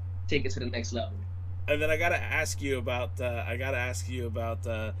take it to the next level. And then I gotta ask you about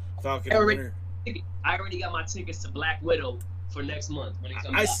Falcon and Winter. I already got my tickets to Black Widow for next month when it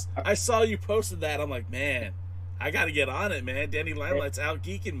comes out. I saw you posted that. I'm like, man, I gotta get on it, man. Danny Limelight's out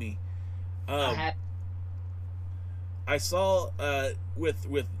geeking me. I saw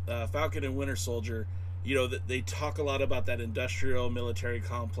with Falcon and Winter Soldier, that they talk a lot about that industrial military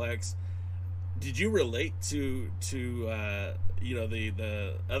complex. Did you relate to the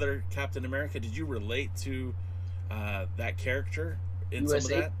other Captain America? Did you relate to that character in USA?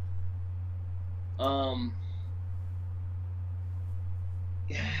 Some of that?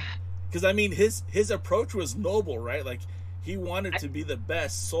 Yeah. Because I mean, his approach was noble, right? Like, he wanted to be the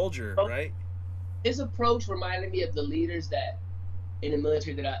best soldier, right? His approach reminded me of the leaders that in the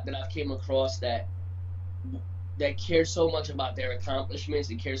military that I've came across, that that cared so much about their accomplishments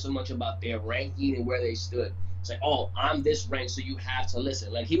and cared so much about their ranking and where they stood. It's like, oh, I'm this rank, so you have to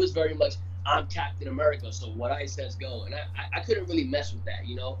listen. Like, he was very much, I'm Captain America, so what I says go. And I couldn't really mess with that,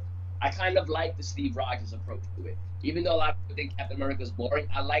 you know? I kind of like the Steve Rogers approach to it. Even though a lot of people think Captain America is boring,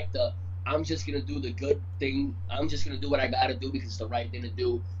 I like the, I'm just going to do the good thing. I'm just going to do what I got to do because it's the right thing to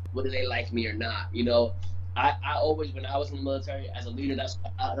do, whether they like me or not, you know? I always, when I was in the military, as a leader, that's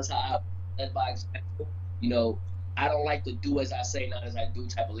how I led by example. You know, I don't like to do as I say, not as I do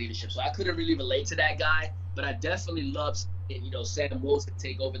type of leadership. So I couldn't really relate to that guy, but I definitely loved, you know, Sam Wilson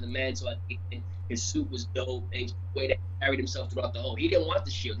take over the mantle. I think his suit was dope, and the way that he carried himself throughout the whole. He didn't want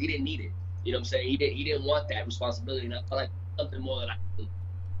the shield. He didn't need it. You know what I'm saying? He didn't want that responsibility, and I felt like something more than I could do.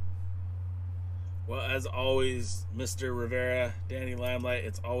 Well, as always, Mr. Rivera, Danny Limelight,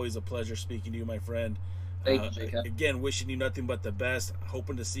 it's always a pleasure speaking to you, my friend. Thank you, Jacob. Again, wishing you nothing but the best.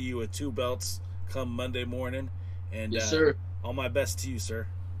 Hoping to see you with 2 belts come Monday morning. And yes, sir. All my best to you, sir.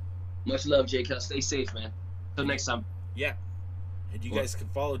 Much love, Jacob. Stay safe, man. Until next time. Yeah. And you guys can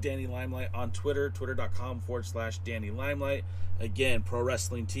follow Danny Limelight on Twitter, twitter.com/Danny Limelight. Again, Pro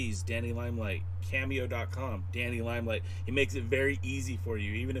Wrestling Tees, Danny Limelight. Cameo.com, Danny Limelight. He makes it very easy for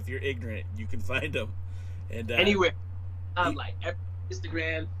you. Even if you're ignorant, you can find him. And anywhere. Limelight.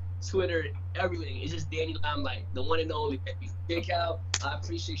 Instagram, Twitter, everything. It's just Danny Limelight, the one and only. Jay Cal, I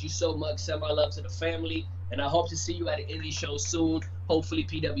appreciate you so much. Send my love to the family. And I hope to see you at an indie show soon. Hopefully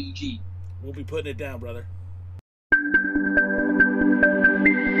PWG. We'll be putting it down, brother.